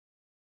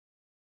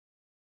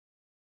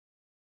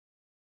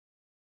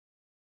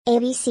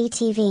ABC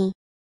TV.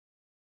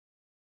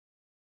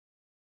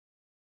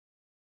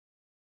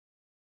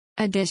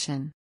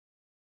 Addition.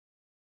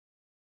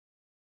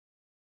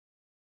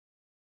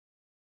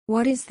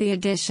 What is the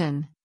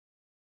addition?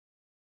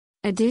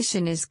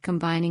 Addition is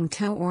combining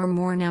two or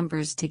more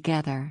numbers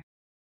together.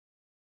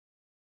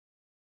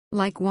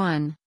 Like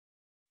 1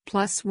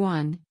 plus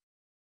 1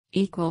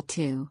 equal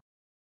 2.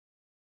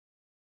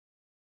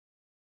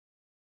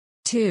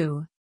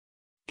 2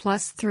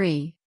 plus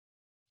 3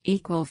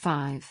 equal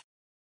 5.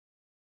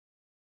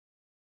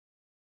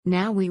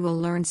 Now we will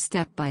learn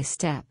step by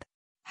step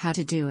how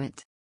to do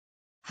it.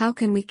 How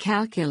can we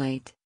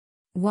calculate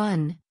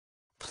 1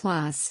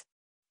 plus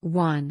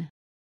 1?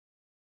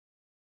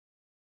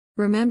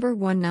 Remember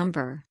one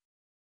number.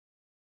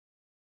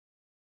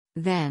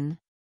 Then,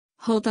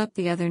 hold up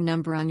the other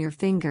number on your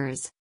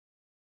fingers.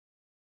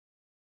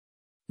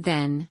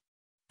 Then,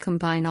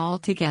 combine all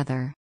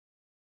together.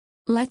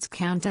 Let's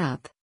count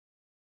up.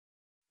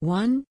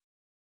 1,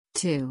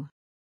 2.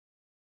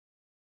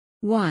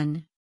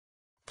 1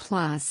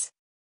 plus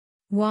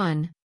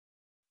 1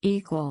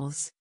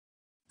 equals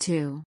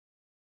 2.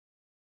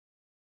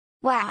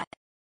 Wow!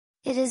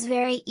 It is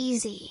very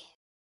easy.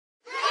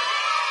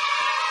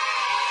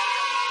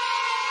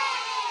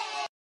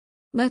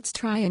 Let's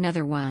try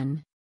another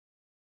one.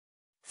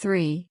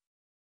 3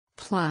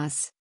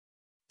 plus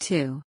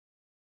 2.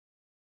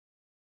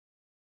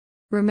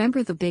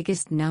 Remember the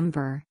biggest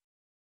number.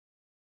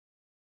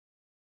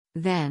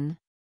 Then,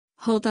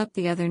 hold up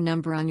the other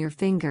number on your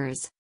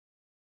fingers.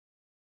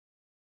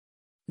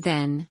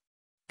 Then,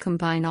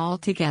 combine all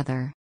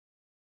together.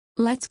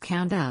 Let's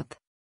count up.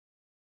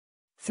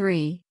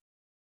 3,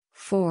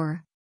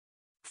 4,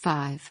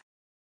 5.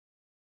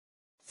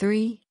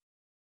 3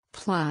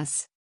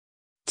 plus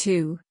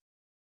 2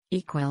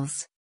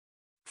 equals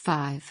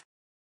 5.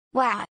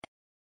 Wow!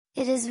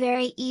 It is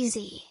very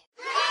easy.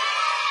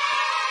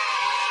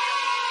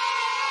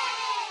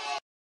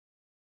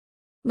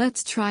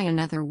 Let's try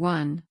another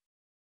one.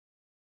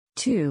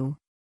 2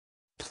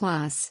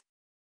 plus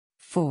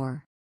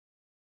 4.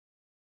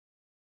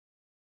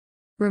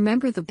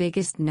 Remember the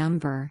biggest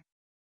number.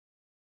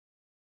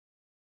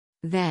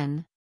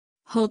 Then,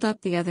 hold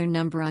up the other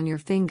number on your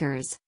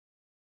fingers.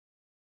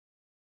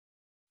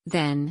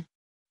 Then,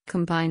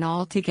 combine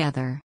all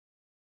together.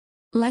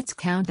 Let's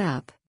count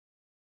up.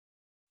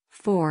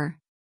 4,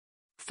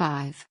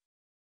 5,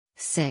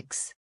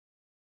 6.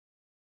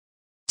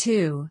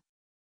 2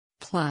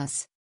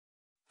 plus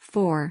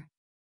 4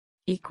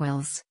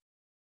 equals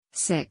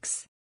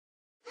 6.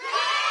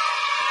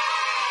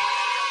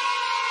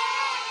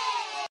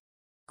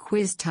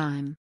 Quiz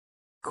time.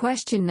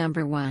 Question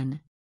number 1.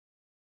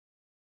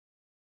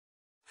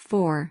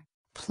 4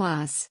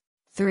 plus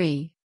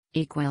 3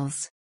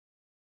 equals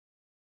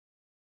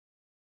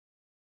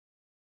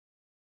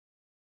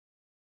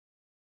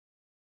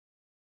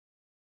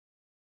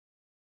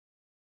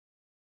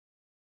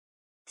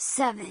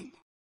 7.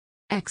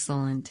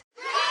 Excellent.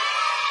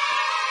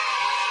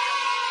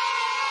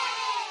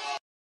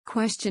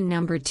 Question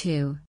number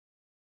 2.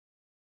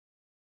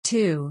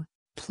 2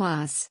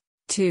 plus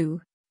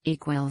 2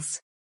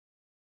 equals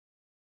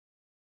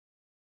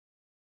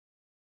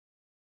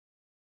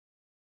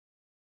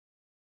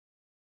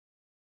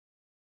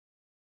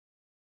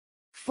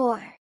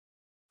 4.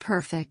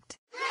 Perfect.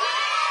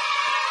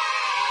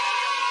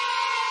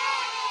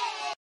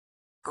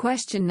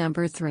 Question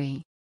number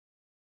 3.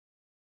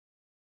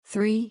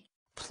 3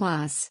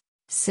 plus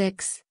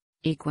 6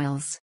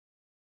 equals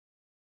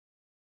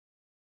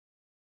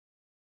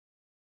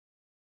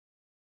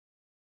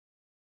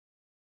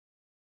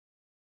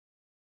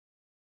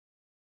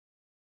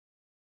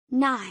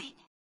 9.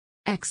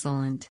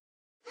 Excellent.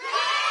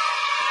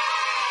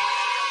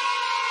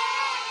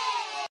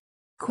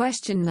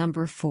 Question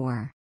number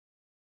 4.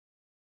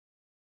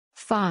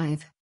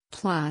 5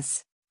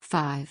 plus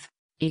 5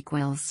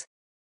 equals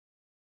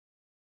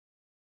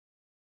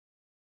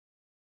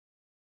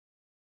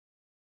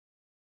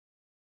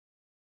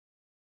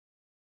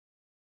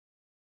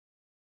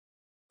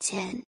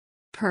 10.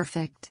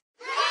 Perfect.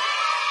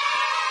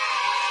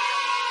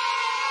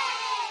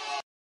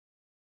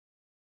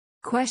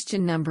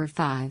 Question number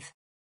 5.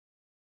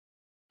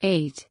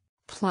 8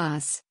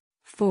 plus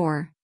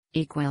 4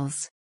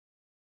 equals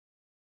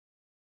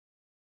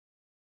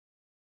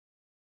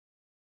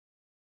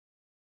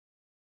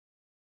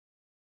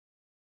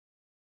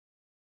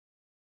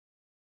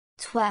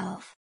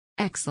 12.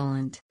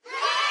 Excellent.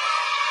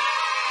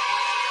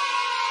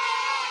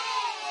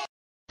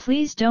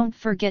 Please don't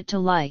forget to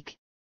like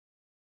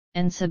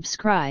and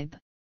subscribe.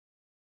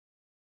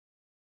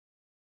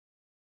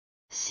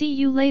 See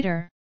you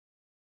later.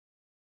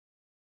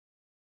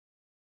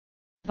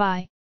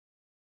 Bye.